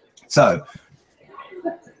 So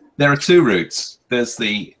there are 2 routes. There's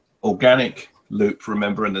the organic loop,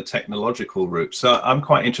 remember, and the technological route. So I'm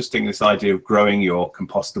quite interested in this idea of growing your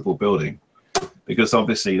compostable building, because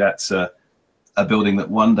obviously that's a building that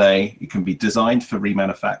one day it can be designed for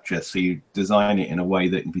remanufacture. So you design it in a way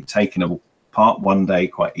that can be taken apart one day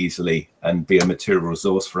quite easily and be a material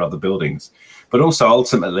resource for other buildings. But also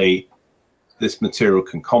ultimately, this material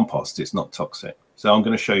can compost. It's not toxic. So I'm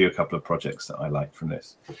going to show you a couple of projects that I like from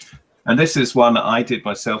this. And this is one that I did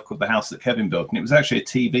myself called The House That Kevin Built. And it was actually a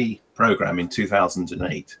TV program in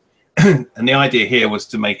 2008. And the idea here was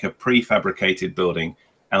to make a prefabricated building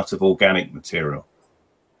out of organic material.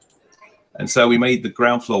 And so we made the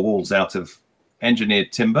ground floor walls out of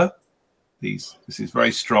engineered timber. This is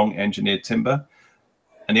very strong engineered timber.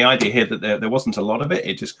 And the idea here that there wasn't a lot of it,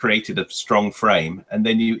 it just created a strong frame. And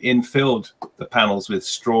then you infilled the panels with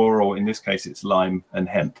straw, or in this case, it's lime and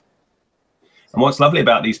hemp. And what's lovely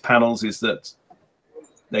about these panels is that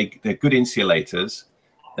they're good insulators.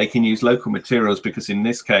 They can use local materials, because in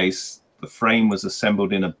this case, the frame was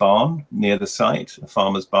assembled in a barn near the site, a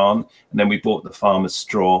farmer's barn. And then we bought the farmer's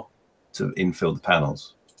straw to infill the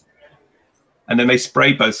panels. And then they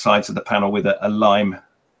sprayed both sides of the panel with a lime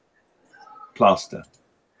plaster.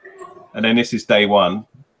 And then this is day 1.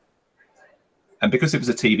 And because it was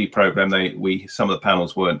a TV program, some of the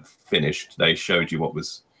panels weren't finished. They showed you what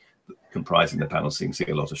was comprising the panels, so you can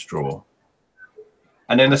see a lot of straw.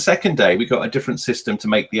 And then the second day, we got a different system to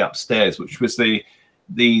make the upstairs, which was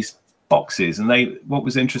these boxes. And what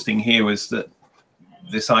was interesting here was that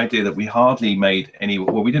this idea that we hardly made any,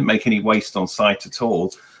 well, we didn't make any waste on site at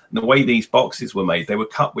all. And the way these boxes were made, they were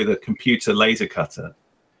cut with a computer laser cutter.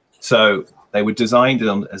 So they were designed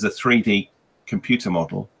as a 3D computer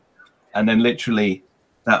model. And then literally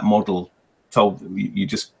that model told you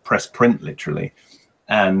just press print literally.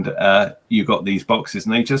 And you got these boxes,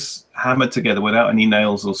 and they just hammered together without any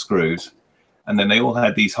nails or screws. And then they all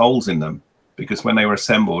had these holes in them, because when they were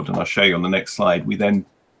assembled, and I'll show you on the next slide,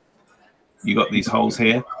 you got these holes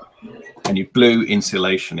here, and you blew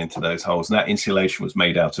insulation into those holes. And that insulation was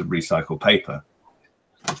made out of recycled paper.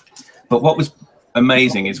 But what was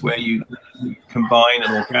amazing is where you combine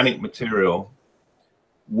an organic material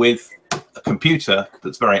with a computer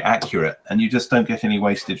that's very accurate, and you just don't get any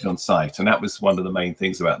wastage on site. And that was one of the main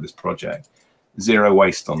things about this project: zero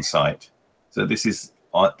waste on site. So this is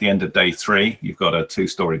at the end of day 3. You've got a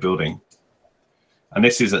 2-story building, and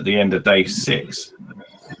this is at the end of day 6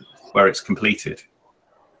 where it's completed.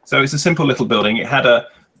 So it's a simple little building. It had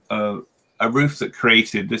a roof that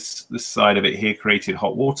created this side of it here, created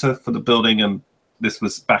hot water for the building, and this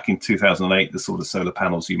was back in 2008, the sort of solar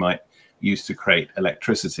panels you might use to create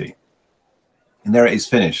electricity. And there it is,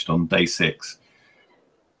 finished on day 6.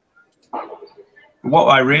 What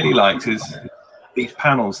I really liked is these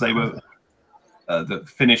panels. They were that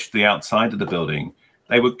finished the outside of the building.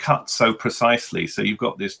 They were cut so precisely. So you've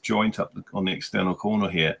got this joint up on the external corner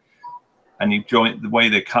here, and you joint the way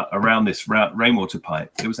they cut around this rainwater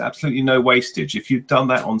pipe. There was absolutely no wastage. If you'd done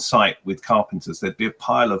that on site with carpenters, there'd be a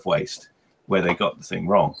pile of waste where they got the thing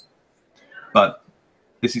wrong. But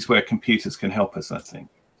this is where computers can help us, I think.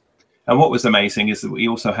 And what was amazing is that we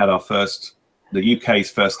also had the UK's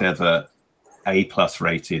first ever A+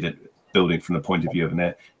 rated building from the point of view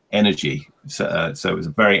of energy. So it was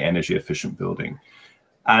a very energy efficient building.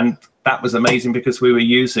 And that was amazing because we were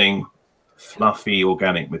using fluffy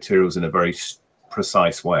organic materials in a very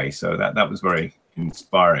precise way. So that was very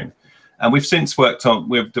inspiring. And we've since we're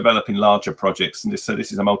developing larger projects. And this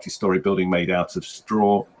is a multi-story building made out of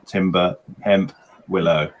straw, timber, hemp,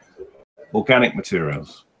 willow, organic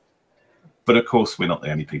materials. But of course, we're not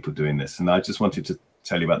the only people doing this. And I just wanted to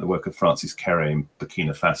tell you about the work of Francis Kéré in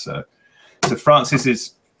Burkina Faso. So Francis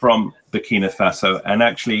is from Burkina Faso, and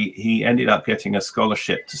actually he ended up getting a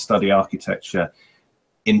scholarship to study architecture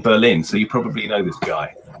in Berlin. So you probably know this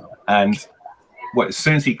guy. And as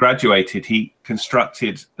soon as he graduated, he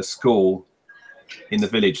constructed a school in the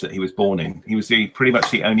village that he was born in. He was pretty much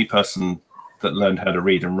the only person that learned how to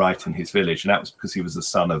read and write in his village, and that was because he was the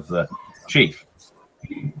son of the chief.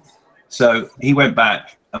 So he went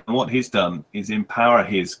back, and what he's done is empower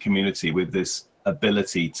his community with this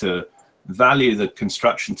ability to value the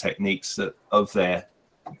construction techniques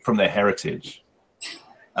from their heritage,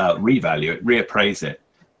 revalue it, reappraise it.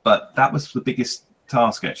 But that was the biggest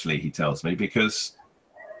task, actually, he tells me, because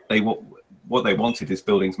what they wanted is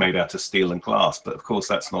buildings made out of steel and glass, but of course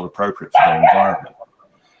that's not appropriate for their environment.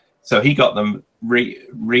 So he got them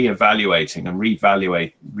re-evaluating and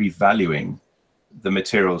revaluing the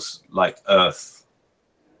materials like earth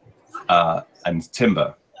and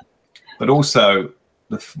timber. But also,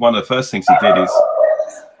 one of the first things he did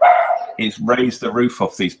is raise the roof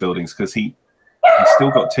off these buildings, because he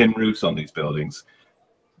still got tin roofs on these buildings,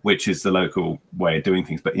 which is the local way of doing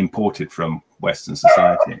things, but imported from Western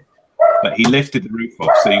society. But he lifted the roof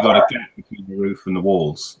off, so you got a gap between the roof and the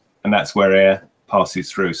walls, and that's where air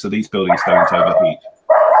passes through, so these buildings don't overheat.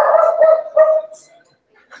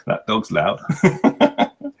 That dog's loud.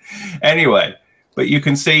 Anyway, but you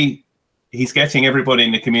can see he's getting everybody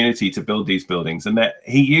in the community to build these buildings, and that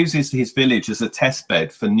he uses his village as a test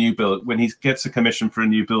bed for new build. When he gets a commission for a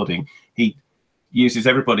new building, he uses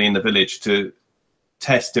everybody in the village to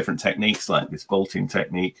test different techniques like this vaulting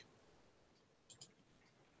technique.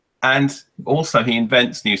 And also he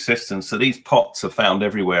invents new systems. So these pots are found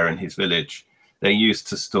everywhere in his village. They're used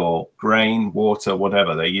to store grain, water,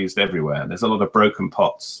 whatever. They're used everywhere. There's a lot of broken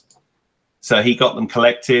pots. So he got them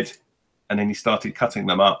collected, and then he started cutting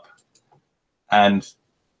them up and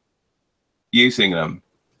using them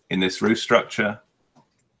in this roof structure.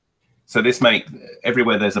 So this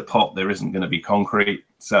everywhere there's a pot, there isn't going to be concrete.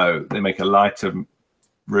 So they make a lighter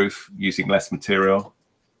roof using less material,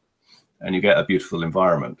 and you get a beautiful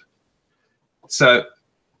environment. So,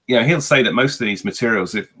 he'll say that most of these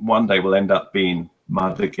materials, if one day, will end up being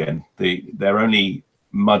mud again. They're only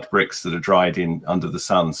mud bricks that are dried in under the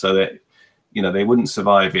sun, so that they wouldn't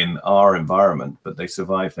survive in our environment, but they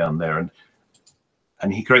survive down there.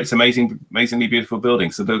 And he creates amazingly beautiful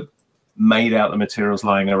buildings. So made out of materials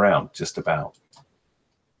lying around, just about.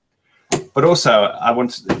 But also,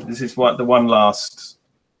 this is the one last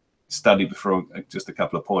study before just a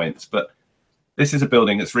couple of points, but this is a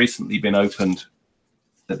building that's recently been opened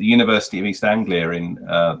at the University of East Anglia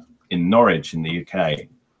in Norwich in the UK.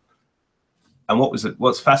 And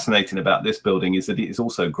what's fascinating about this building is that it is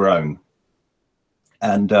also grown,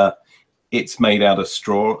 and it's made out of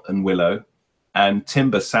straw and willow and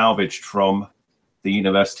timber salvaged from the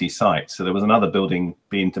university site. So there was another building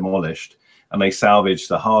being demolished, and they salvaged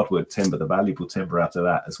the hardwood timber, the valuable timber out of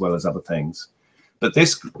that, as well as other things. But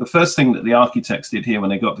the first thing that the architects did here when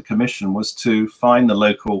they got the commission was to find the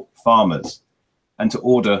local farmers and to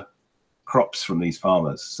order crops from these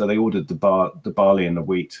farmers. So they ordered the barley and the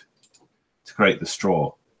wheat to create the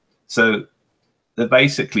straw. So they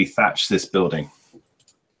basically thatched this building.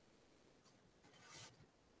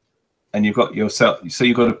 And you've got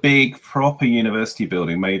you've got a big proper university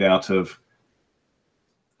building made out of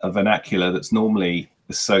a vernacular that's normally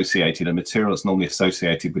associated, a material that's normally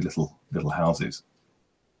associated with little houses.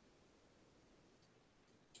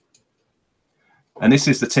 And this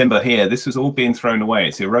is the timber here. This was all being thrown away.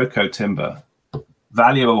 It's Iroko timber,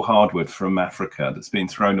 valuable hardwood from Africa that's been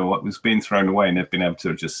thrown away, and they've been able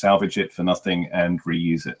to just salvage it for nothing and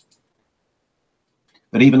reuse it.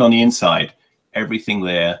 But even on the inside, everything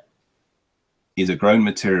there is a grown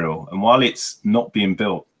material, and while it's not being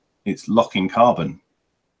built, it's locking carbon.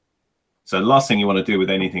 So the last thing you want to do with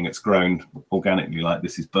anything that's grown organically like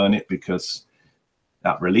this is burn it, because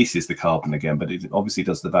that releases the carbon again, but it obviously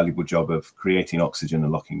does the valuable job of creating oxygen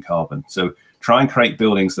and locking carbon. So try and create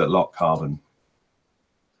buildings that lock carbon.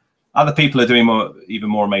 Other people are doing even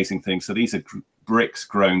more amazing things. So these are bricks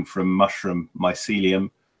grown from mushroom mycelium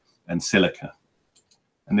and silica.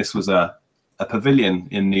 And this was a pavilion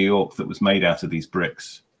in New York that was made out of these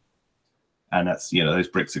bricks. And that's, those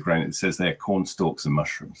bricks are grown. It says they're corn stalks and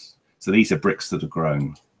mushrooms. So these are bricks that are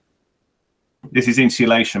grown. This is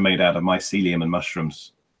insulation made out of mycelium and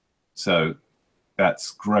mushrooms. So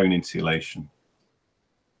that's grown insulation.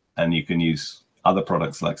 And you can use other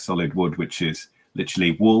products like solid wood, which is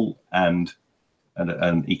literally wool and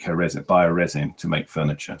an eco-resin, bioresin to make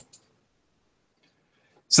furniture.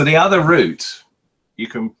 So the other route, you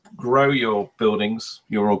can grow your buildings,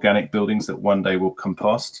 your organic buildings that one day will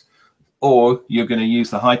compost, or you're going to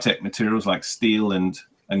use the high-tech materials like steel and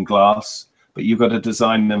glass, but you've got to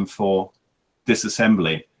design them for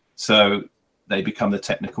disassembly, so they become the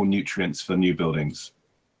technical nutrients for new buildings.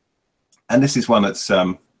 And this is one that's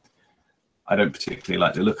I don't particularly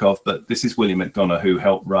like the look of, but this is William McDonough, who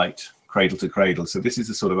helped write Cradle to Cradle. So this is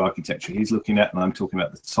the sort of architecture he's looking at, and I'm talking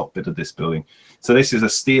about the top bit of this building. So this is a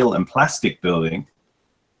steel and plastic building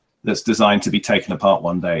that's designed to be taken apart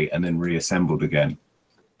one day and then reassembled again.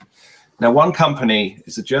 Now, one company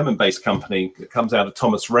is a German-based company that comes out of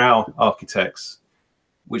Thomas Rau Architects,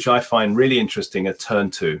 which I find really interesting, are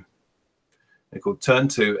Turn2. They're called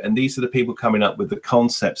Turn2, and these are the people coming up with the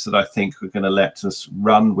concepts that I think are going to let us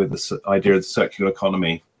run with the idea of the circular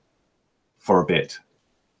economy for a bit.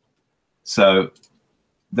 So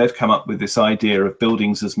they've come up with this idea of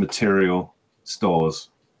buildings as material stores.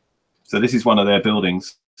 So this is one of their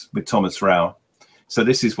buildings with Thomas Rau. So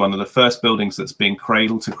this is one of the first buildings that's been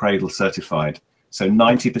cradle to cradle certified. So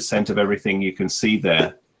 90% of everything you can see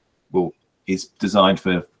there is designed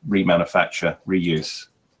for remanufacture, reuse.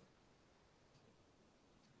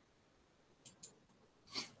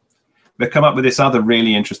 They've come up with this other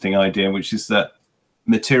really interesting idea, which is that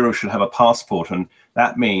material should have a passport, and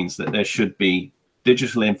that means that there should be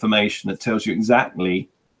digital information that tells you exactly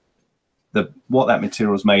what that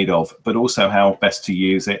material is made of, but also how best to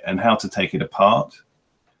use it and how to take it apart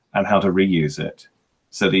and how to reuse it.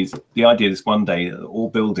 So the idea is one day that all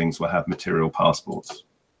buildings will have material passports.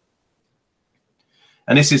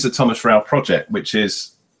 And this is a Thomas Rau project, which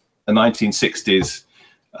is a 1960s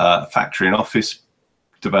factory and office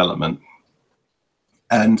development.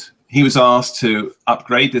 And he was asked to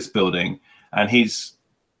upgrade this building, and he's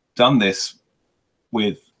done this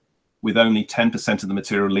with only 10% of the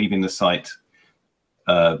material leaving the site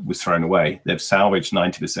was thrown away. They've salvaged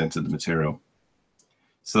 90% of the material.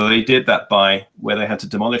 So they did that by where they had to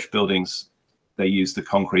demolish buildings. They used the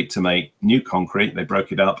concrete to make new concrete. They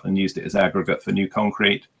broke it up and used it as aggregate for new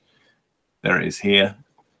concrete. There it is here.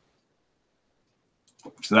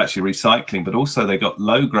 So actually recycling, but also they got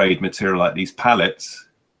low-grade material like these pallets,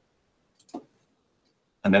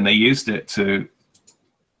 and then they used it to,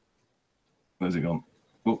 where's it gone?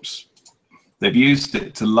 Oops. They've used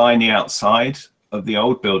it to line the outside of the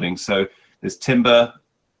old buildings. So there's timber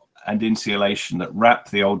and insulation that wrap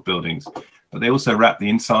the old buildings, but they also wrap the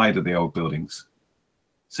inside of the old buildings.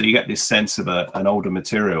 So you get this sense of an older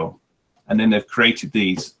material. And then they've created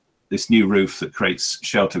this new roof that creates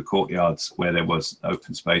sheltered courtyards where there was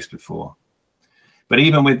open space before. But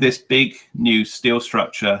even with this big new steel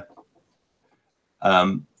structure,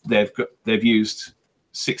 they've used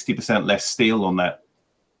 60% less steel on that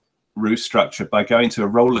roof structure by going to a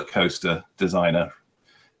roller coaster designer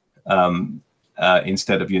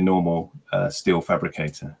instead of your normal steel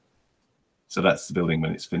fabricator. So that's the building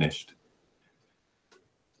when it's finished.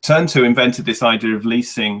 Turn 2 invented this idea of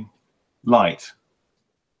leasing light.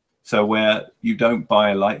 So where you don't buy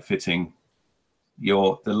a light fitting,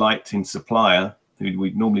 the lighting supplier, who we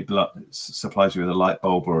normally supplies you with a light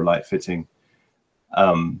bulb or a light fitting,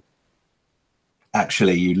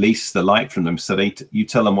 actually you lease the light from them. So you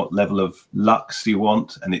tell them what level of lux you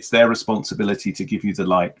want, and it's their responsibility to give you the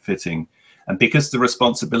light fitting. And because the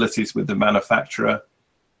responsibility is with the manufacturer,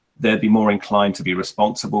 they'd be more inclined to be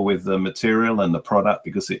responsible with the material and the product,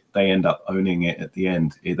 because they end up owning it at the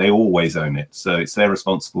end. They always own it, so it's they're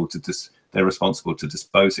responsible to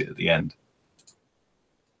dispose it at the end.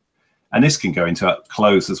 And this can go into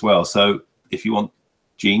clothes as well. So if you want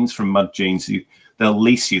jeans from Mud Jeans, they'll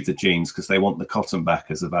lease you the jeans because they want the cotton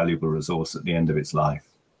back as a valuable resource at the end of its life.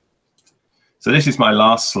 So this is my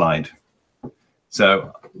last slide.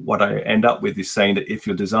 So what I end up with is saying that if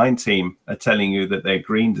your design team are telling you that their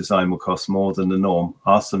green design will cost more than the norm,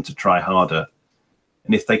 ask them to try harder.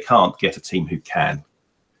 And if they can't, get a team who can.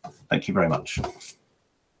 Thank you very much.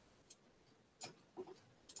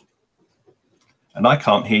 And I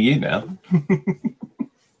can't hear you now.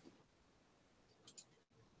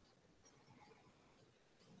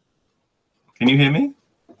 Can you hear me?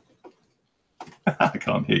 I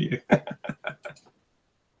can't hear you.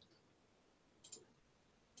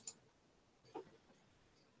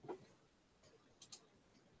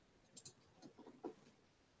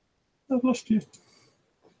 I've lost you.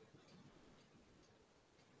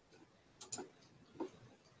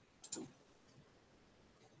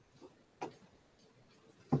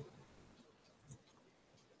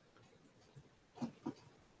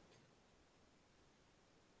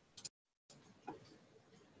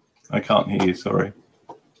 I can't hear you, sorry.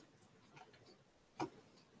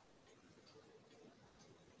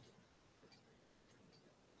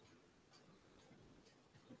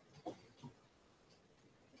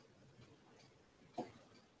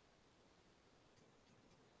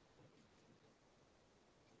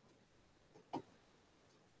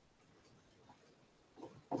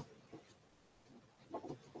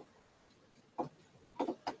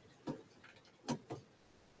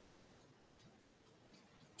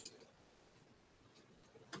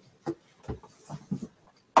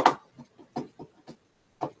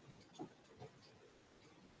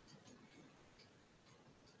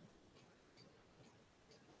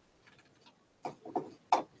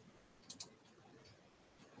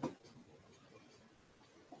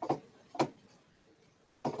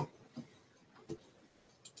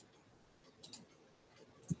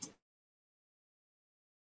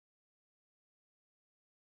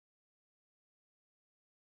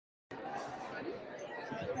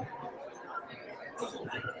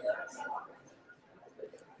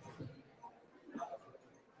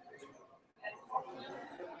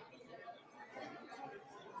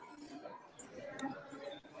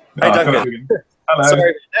 Hey, Duncan. Hello.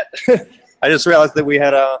 Sorry about that. I just realized that we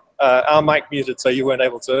had our mic muted, so you weren't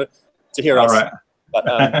able to hear us. All right. But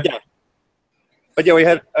yeah. But yeah, we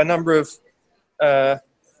had a number of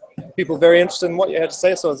people very interested in what you had to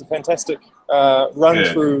say, so it was a fantastic run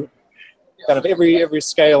through kind of every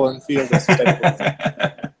scale and field of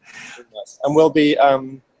sustainability. And we'll be